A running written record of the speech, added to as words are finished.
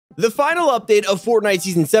The final update of Fortnite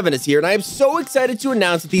Season 7 is here, and I am so excited to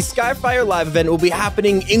announce that the Skyfire Live event will be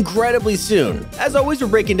happening incredibly soon. As always, we're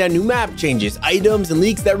breaking down new map changes, items, and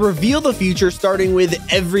leaks that reveal the future, starting with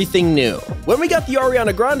everything new. When we got the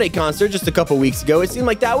Ariana Grande concert just a couple weeks ago, it seemed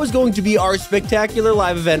like that was going to be our spectacular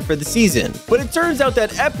live event for the season. But it turns out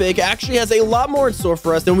that Epic actually has a lot more in store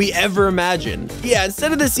for us than we ever imagined. Yeah,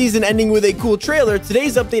 instead of the season ending with a cool trailer,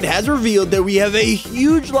 today's update has revealed that we have a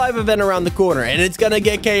huge live event around the corner, and it's gonna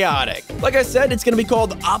get chaotic. Like I said, it's going to be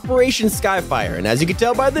called Operation Skyfire, and as you can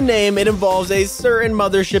tell by the name, it involves a certain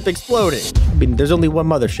mothership exploding. I mean, there's only one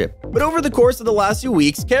mothership. But over the course of the last few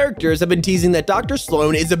weeks, characters have been teasing that Dr.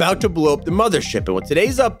 Sloan is about to blow up the mothership, and with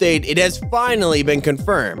today's update, it has finally been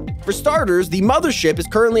confirmed. For starters, the mothership is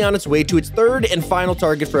currently on its way to its third and final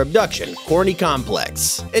target for abduction, Corny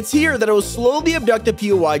Complex. It's here that it will slowly abduct a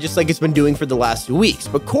POI just like it's been doing for the last few weeks,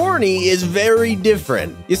 but Corny is very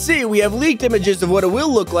different. You see, we have leaked images of what it will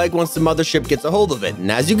look like once the mothership gets a hold of it, and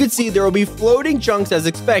as you can see, there will be floating chunks as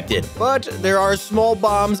expected, but there are small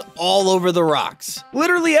bombs all over the rocks.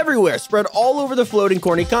 Literally everywhere, spread all over the floating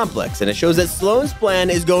Corny Complex, and it shows that Sloan's plan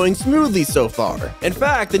is going smoothly so far. In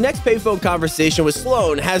fact, the next payphone conversation with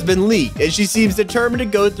Sloan has been leaked, and she seems determined to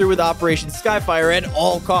go through with Operation Skyfire at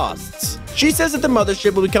all costs. She says that the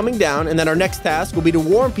mothership will be coming down and that our next task will be to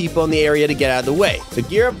warn people in the area to get out of the way. So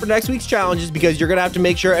gear up for next week's challenges because you're gonna have to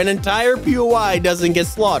make sure an entire POI doesn't get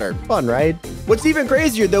slaughtered. Fun, right? What's even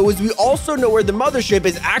crazier though is we also know where the mothership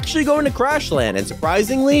is actually going to crash land, and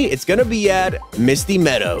surprisingly, it's gonna be at Misty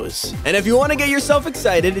Meadows. And if you want to get yourself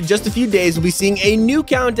excited, in just a few days we'll be seeing a new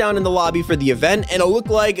countdown in the lobby for the event, and it'll look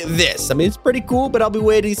like this. I mean, it's pretty cool, but I'll be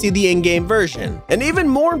waiting to see the in-game version. And even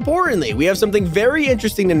more importantly, we have something very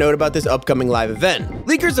interesting to note about this upcoming live event.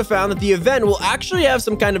 Leakers have found that the event will actually have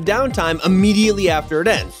some kind of downtime immediately after it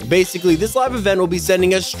ends. Basically, this live event will be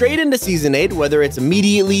sending us straight into Season 8, whether it's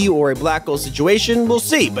immediately or a black hole situation, we'll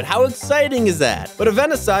see, but how exciting is that? But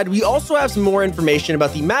event aside, we also have some more information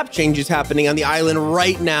about the map changes happening on the island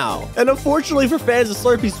right now. And unfortunately for fans of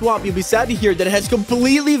Slurpy Swamp, you'll be sad to hear that it has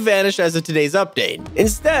completely vanished as of today's update.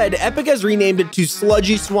 Instead, Epic has renamed it to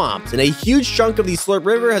Sludgy Swamps, and a huge chunk of the Slurp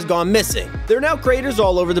River has gone missing. There are now craters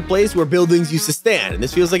all over the place where buildings used to stand, and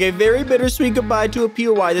this feels like a very bittersweet goodbye to a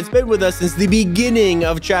POI that's been with us since the beginning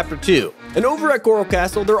of Chapter 2. And over at Coral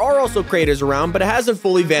Castle, there are also craters around, but it hasn't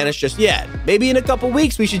fully vanished just yet. Maybe in a couple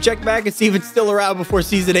weeks, we should check back and see if it's still around before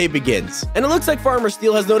Season 8 begins. And it looks like Farmer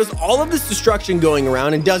Steel has noticed all of this destruction going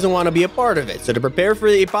around and doesn't want to be a part of it. So to prepare for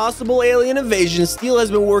a possible alien invasion, Steel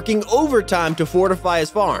has been working overtime to fortify his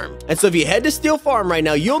farm. And so if you head to Steel Farm right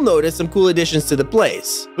now, you'll notice some cool additions to the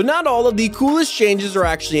place. But not all of the coolest changes are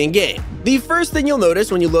actually in-game. The first thing you'll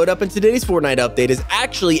notice when you load up in today's Fortnite update is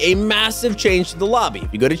actually a massive change to the lobby.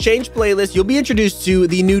 If you go to Change Playlist, you'll be introduced to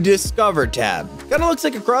the new Discover tab. Kinda looks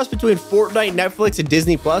like a cross between Fortnite, Netflix, and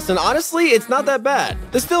Disney Plus, and honestly, it's not that bad.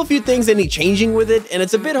 There's still a few things that need changing with it, and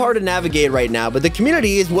it's a bit hard to navigate right now, but the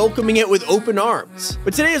community is welcoming it with open arms.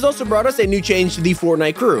 But today has also brought us a new change to the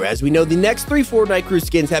Fortnite crew, as we know the next 3 Fortnite crew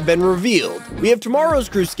skins have been revealed. We have tomorrow's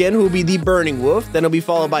crew skin, who will be the Burning Wolf, then it'll be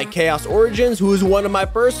followed by Chaos Origins, who is one of my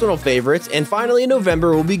personal favorites, and finally in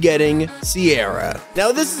November, we'll be getting Sierra.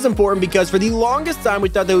 Now this is important because for the longest time, we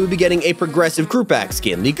thought that we'd be getting a progressive crew pack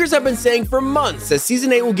skin. Leakers have been saying for months that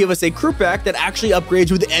Season 8 will give us a crew pack that actually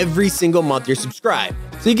upgrades with every single month you're subscribed.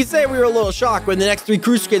 So you can say we were a little shocked when the next 3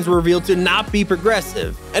 crew skins were revealed to not be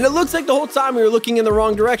progressive. And it looks like the whole time we were looking in the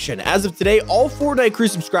wrong direction. As of today, all Fortnite crew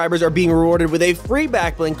subscribers are being rewarded with a free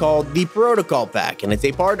backbling called the Protocol Pack, and it's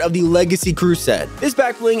a part of the Legacy crew set. This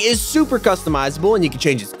backbling is super customizable, and you can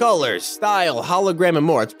change its colors, style, hologram, and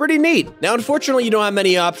more. It's pretty neat. Now, unfortunately, you don't have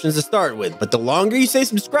many options to start with, but the longer you stay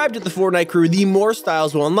subscribed to the Fortnite crew, the more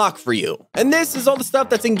styles will unlock for you. And this is all the stuff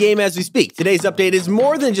that's in game as we speak. Today's update is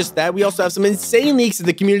more than just that. We also have some insane leaks that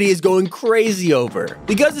the community is going crazy over.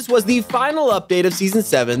 Because this was the final update of Season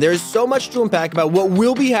 7, there is so much to unpack about what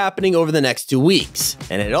will be happening over the next 2 weeks.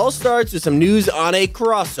 And it all starts with some news on a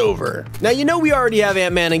crossover. Now, you know we already have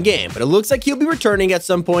Ant-Man in game, but it looks like he'll be returning at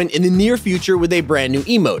some point in the near future with a brand new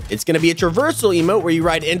emote. It's going to be a traversal emote where you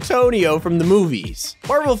ride Antonio from the movies.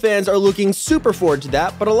 Marvel fans are looking super forward to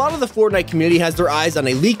that, but a lot of the Fortnite community has their eyes on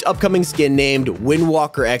a leaked upcoming skin named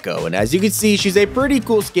Windwalker Echo. And as you can see, she's a pretty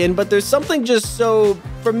cool skin, but there's something just so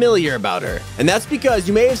familiar about her. And that's because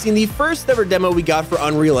you may have seen the first ever demo we got for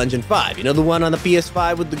Unreal Engine 5. You know, the one on the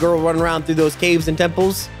PS5 with the girl running around through those caves and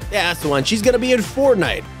temples? Yeah, that's the one. She's gonna be in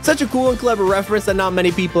Fortnite. Such a cool and clever reference that not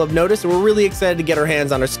many people have noticed, and we're really excited to get our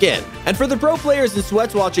hands on her skin. And for the pro players and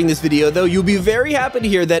sweats watching this video, though, you'll be very happy to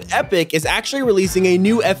hear that Epic is actually releasing a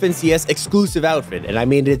new FNCS exclusive outfit. And I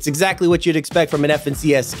mean, it's exactly what you'd expect from an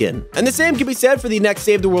FNCS skin. And the same can be said for the next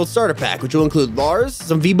Save the World starter pack, which will include Lars,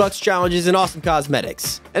 some V-Bucks challenges, and awesome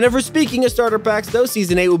cosmetics. And if we're speaking of starter packs, though,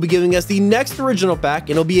 Season 8 will be giving us the next original pack,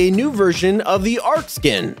 and it'll be a new version of the Arc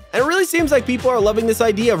skin. And it really seems like people are loving this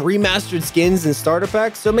idea of remastered skins and starter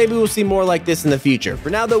packs, so maybe we'll see more like this in the future. For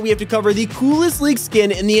now, though, we have to cover the coolest leaked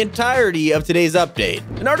skin in the entirety of today's update.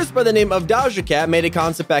 An artist by the name of Doja Cat made a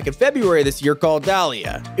concept pack in February this year called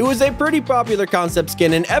Dahlia. It was a pretty popular concept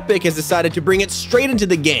skin, and Epic has decided to bring it straight into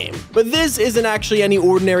the game. But this isn't actually any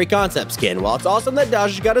ordinary concept skin. While it's awesome that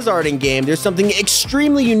Doja got his art in game, there's something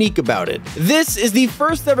extremely unique about it. This is the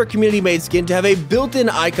first ever community-made skin to have a built-in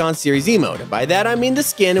icon series emote. And by that I mean the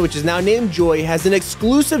skin, which is now named Joy, has an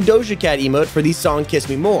exclusive Doja Cat emote for the song Kiss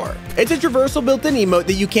Me More. It's a traversal built-in emote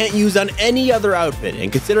that you can't use on any other outfit,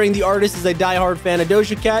 and considering the artist is a die-hard fan of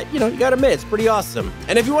Doja Cat, you gotta admit, it's pretty awesome.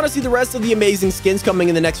 And if you want to see the rest of the amazing skins coming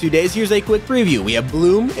in the next few days, here's a quick preview. We have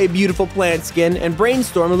Bloom, a beautiful plant skin, and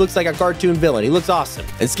Brainstorm, who looks like a cartoon villain. He looks awesome.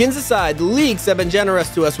 And skins aside, the leaks have been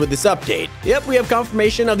generous to us with this update. Yep, we have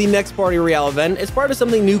confirmation of the next Party Royale event. It's part of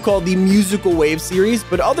something new called the Musical Wave series,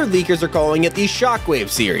 but other leakers are calling it the Shockwave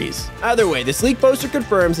series. Either way, this leak poster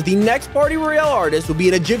confirms that the next Party Royale artist will be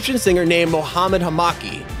an Egyptian singer named Mohammed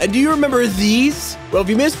Hamaki. And do you remember these? Well, if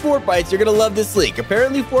you missed Fortbytes, you're gonna love this leak.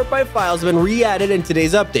 Apparently, Fortbyte files have been re-added in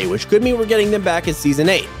today's update, which could mean we're getting them back in Season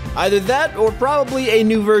 8. Either that, or probably a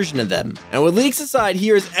new version of them. And with leaks aside,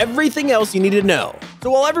 here's everything else you need to know. So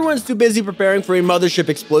while everyone's too busy preparing for a mothership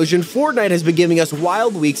explosion, Fortnite has been giving us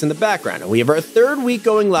wild weeks in the background, and we have our third week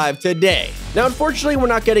going live today. Now, unfortunately, we're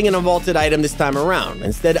not getting an vaulted item this time around.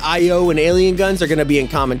 Instead, IO and alien guns are going to be in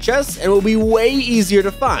common chests and will be way easier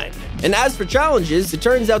to find. And as for challenges, it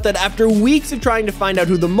turns out that after weeks of trying to find out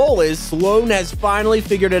who the mole is, Sloan has finally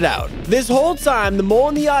figured it out. This whole time, the mole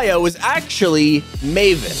in the IO was actually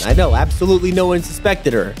Maven. I know, absolutely no one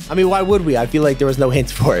suspected her. I mean, why would we? I feel like there was no hint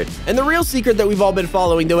for it. And the real secret that we've all been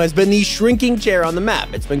following, though, has been the shrinking chair on the map.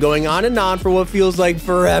 It's been going on and on for what feels like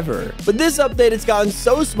forever. But this update, it's gotten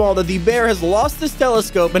so small that the bear has lost his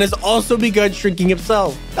telescope and has also begun shrinking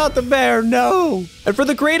himself. Not the bear, no! And for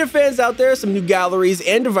the creative fans out there, some new galleries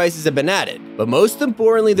and devices have been added. But most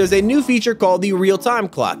importantly, there's a new feature called the real-time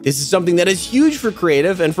clock. This is something that is huge for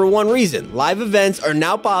creative, and for one reason: live events are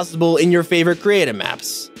now possible in your favorite creative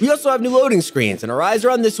maps. We also have new loading screens, and our eyes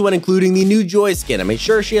are on this one, including the new Joy skin. I mean,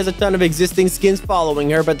 sure, she has a ton of existing skins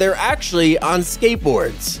following her, but they're actually on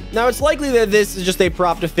skateboards. Now, it's likely that this is just a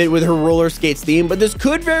prop to fit with her roller skates theme, but this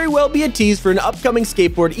could very well be a tease for an upcoming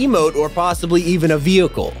skateboard emote, or possibly even a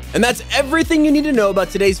vehicle. And that's everything you need to know about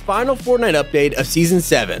today's final Fortnite update of Season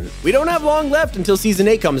 7. We don't have long left until Season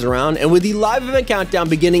 8 comes around, and with the live event countdown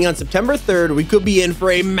beginning on September 3rd, we could be in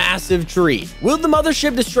for a massive treat. Will the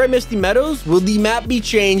mothership destroy Misty Meadows? Will the map be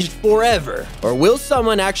changed forever? Or will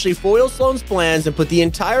someone actually foil Sloan's plans and put the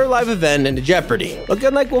entire live event into jeopardy?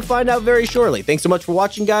 Looking like we'll find out very shortly. Thanks so much for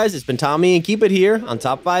watching, guys. It's been Tommy, and keep it here on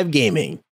Top 5 Gaming.